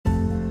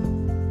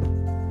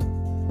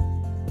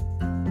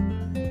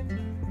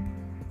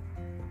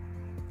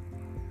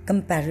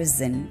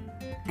Comparison,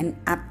 an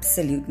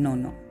absolute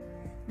no-no.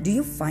 Do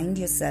you find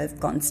yourself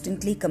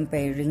constantly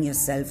comparing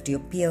yourself to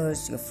your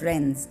peers, your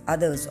friends,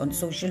 others on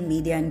social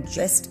media and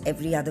just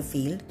every other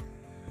field?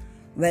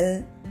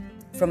 Well,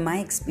 from my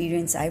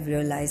experience, I've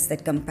realized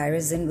that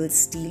comparison will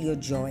steal your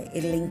joy.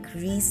 It'll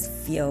increase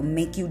fear,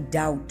 make you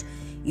doubt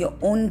your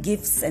own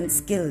gifts and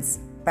skills,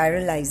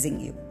 paralyzing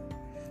you.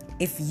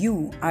 If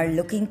you are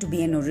looking to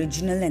be an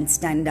original and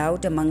stand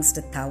out amongst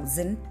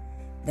 1,000,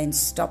 then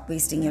stop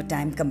wasting your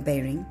time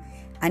comparing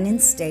and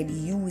instead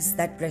use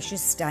that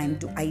precious time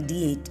to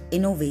ideate,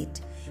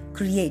 innovate,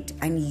 create,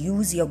 and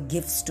use your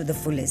gifts to the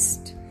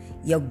fullest.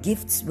 Your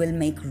gifts will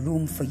make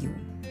room for you.